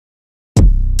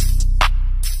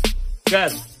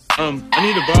Chad, I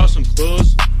need to borrow some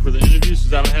clothes for the interviews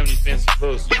because I don't have any fancy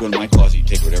clothes. You go to my closet, you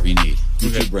take whatever you need. You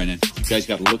Okay. too, Brennan. You guys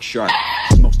gotta look sharp.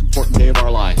 It's the most important day of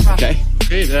our lives, okay?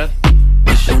 Okay, Dad.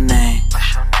 What's your name?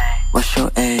 What's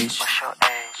your age?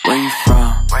 Where you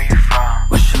from?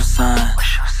 What's your sign?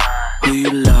 Who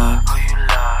you love?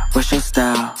 What's your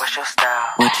style?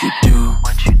 What you do?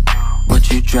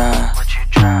 What you drive?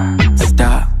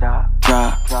 Stop,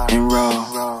 drop, and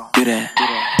roll. Do that.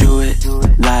 Do it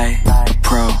like a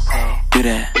pro. Do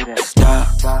that.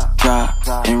 Stop,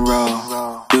 drop, and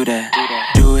roll. Do that.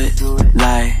 Do it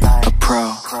like a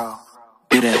pro.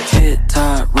 Do that. TIK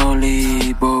TOK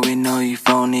rollie, boy, we know you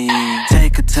phony.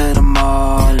 Take her to the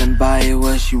mall and buy her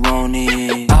what she want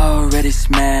it. Already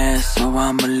smashed, so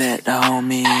I'ma let the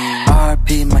homie.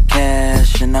 RP my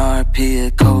cash and RP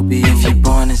a Kobe. If you're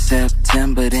born in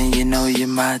September, then you know you're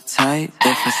my type.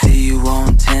 If I see you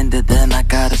on Tinder, then I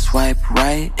gotta swipe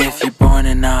right. If you're born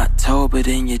in October,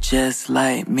 then you're just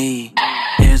like me.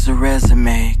 Here's a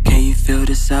resume, can you fill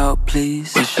this out,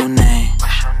 please? What's your name?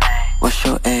 What's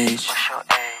your age?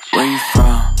 Where you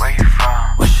from?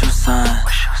 What's your sign?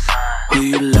 Who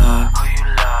you love?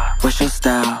 What's your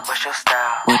style?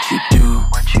 What you do?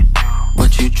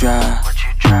 What you drive?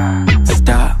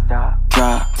 Stop,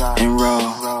 drop, and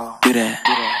roll. Do that.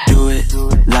 Do it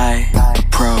like a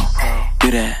pro.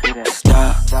 Do that.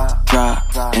 Stop,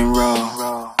 drop, and roll.